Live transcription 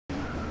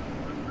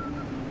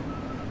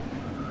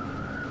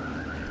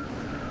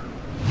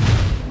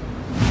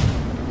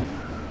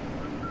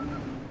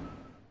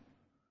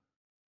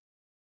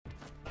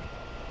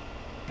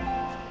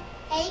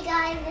Hey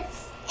guys,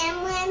 it's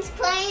Emily's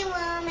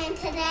Playroom, and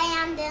today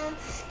I'm doing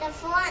the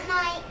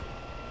Fortnite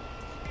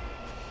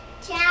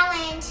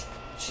challenge.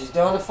 She's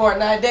doing the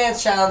Fortnite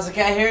dance challenge.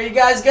 Okay, here you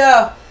guys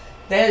go.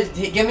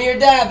 Give me your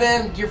dab,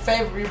 in your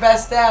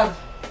best dab.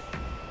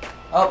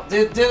 Oh,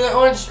 do the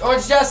orange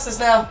justice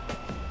now.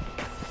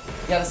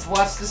 You gotta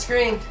watch the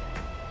screen.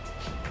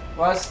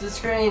 Watch the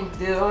screen.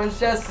 Do the orange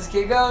justice.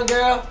 Keep going,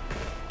 girl.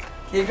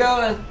 Keep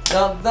going.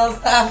 Don't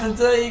stop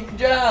until you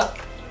drop.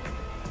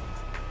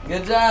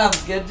 Good job.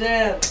 Good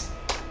dance.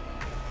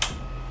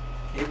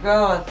 Keep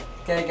going.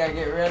 Okay, gotta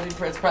get ready.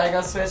 It's probably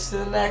gonna switch to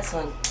the next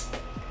one.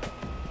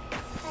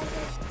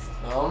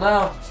 Oh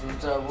no.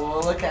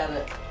 We'll look at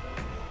it.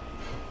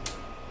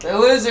 The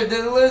loser.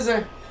 Do the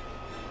loser.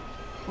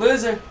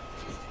 Loser.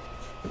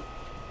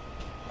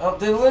 Oh,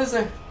 do the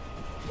loser.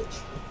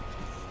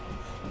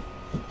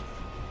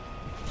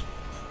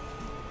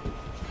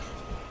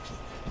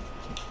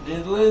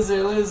 Do the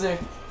loser.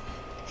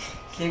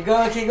 Keep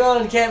going.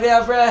 You can't be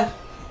out of breath.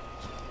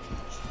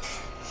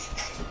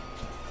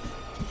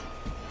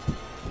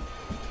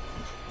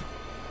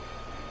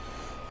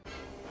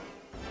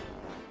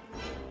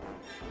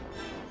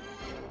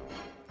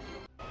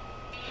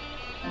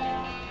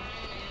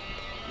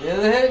 Do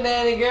the hoot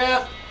nanny,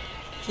 girl.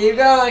 Keep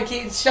going.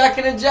 Keep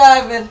shucking and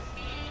jiving.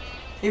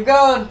 Keep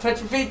going. Put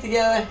your feet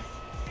together.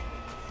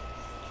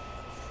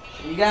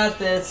 You got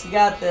this. You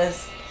got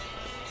this.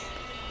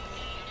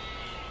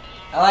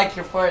 I like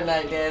your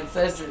Fortnite dance.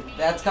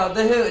 That's called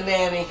the hoot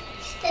nanny.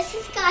 This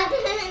is called the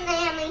hoot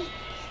nanny.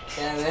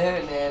 Yeah, the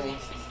hoot nanny.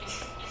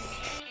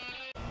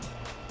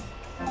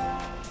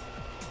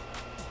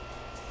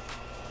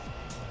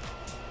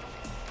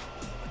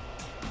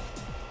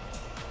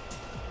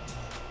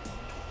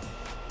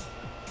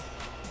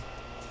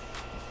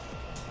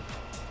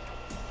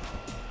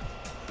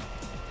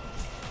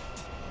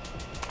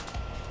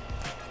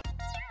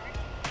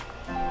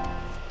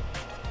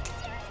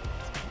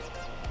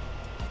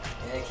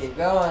 Yeah, keep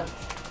going.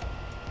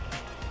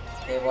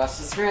 Okay, watch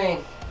the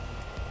screen.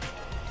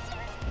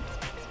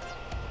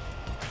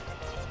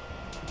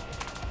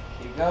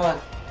 Keep going.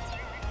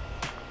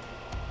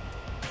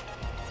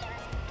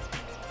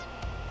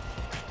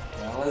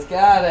 You almost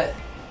got it.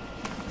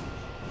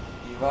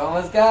 You've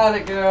almost got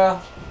it,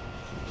 girl.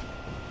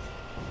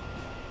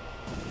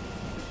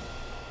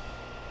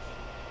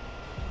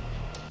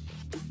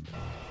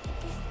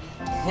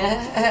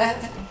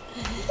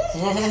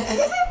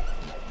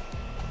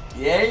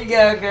 There you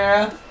go,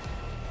 girl.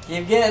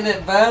 Keep getting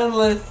it,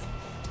 boneless.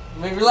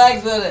 Move your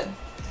legs with it.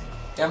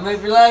 Gotta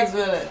move your legs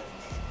with it.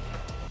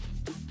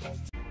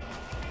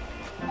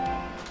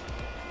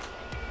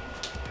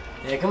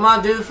 Yeah, come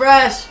on, do the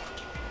fresh.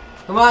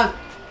 Come on.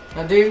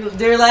 Now do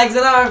your legs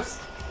and arms.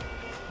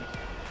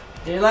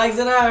 Do your legs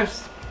and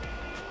arms.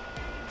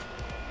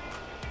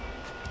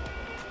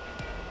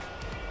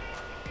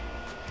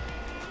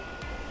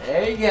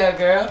 There you go,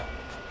 girl.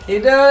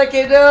 Keep doing it,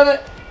 keep doing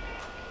it.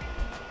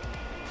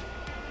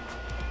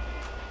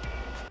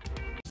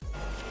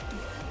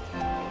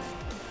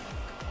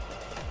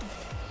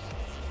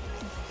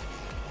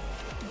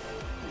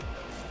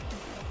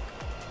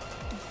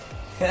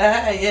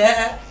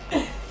 Yeah.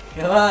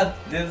 Come on,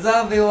 do the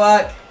zombie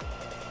walk.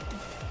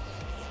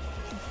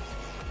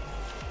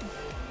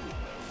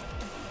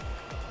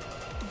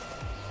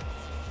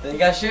 Then you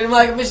gotta shoot him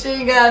like a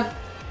machine gun.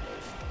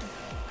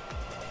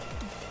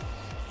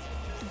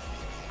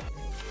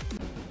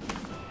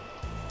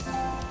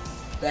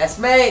 Best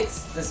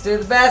mates. Let's do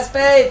the best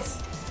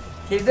mates.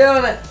 Keep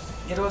doing it.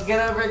 Get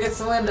over against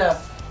the window.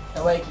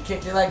 That way you can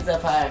kick your legs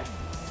up higher.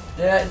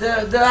 Do it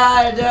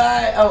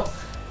higher.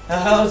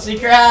 Oh, she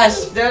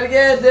crashed. Do it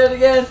again. Do it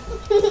again.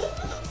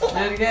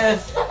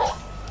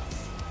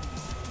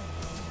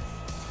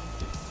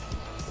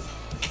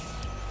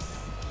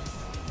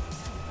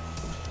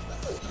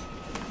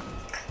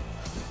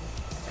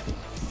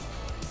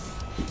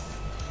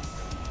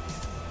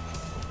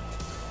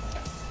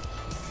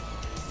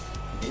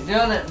 Keep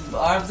doing it.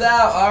 Arms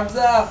out. Arms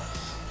out.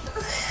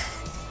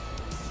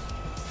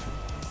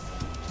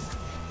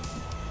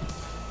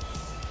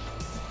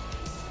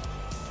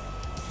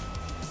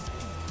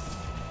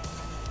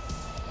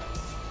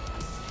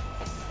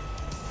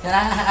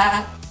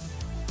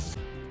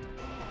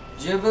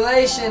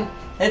 Jubilation!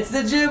 It's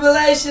the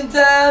jubilation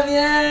time!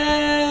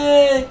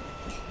 Yay!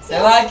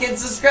 So like and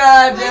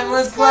subscribe to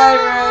Emily's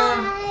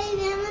Playroom.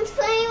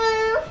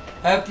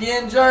 Hope you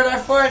enjoyed our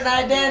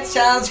Fortnite dance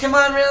challenge. Come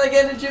on, really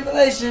get into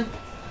jubilation.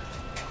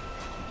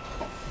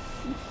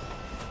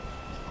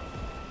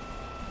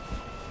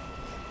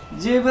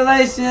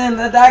 Jubilation!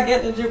 Let that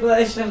get into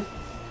jubilation.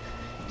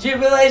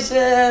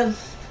 Jubilation!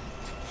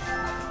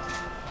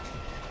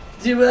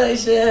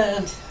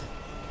 Jubilation!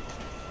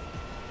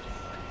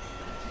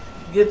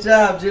 Good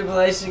job,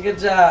 Jubilation. Good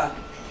job.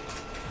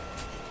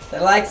 Say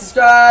like,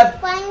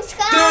 subscribe.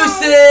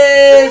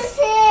 Deuces!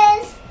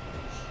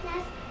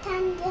 Now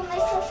time to do my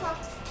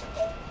flip-flops.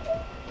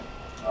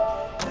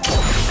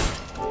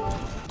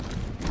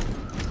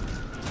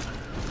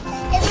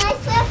 It's my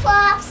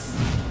flip-flops.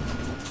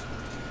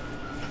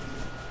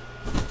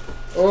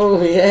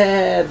 Oh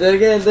yeah, do it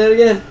again, do it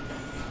again.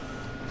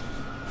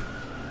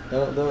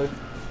 Don't.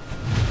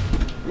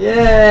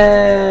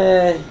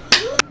 Yay!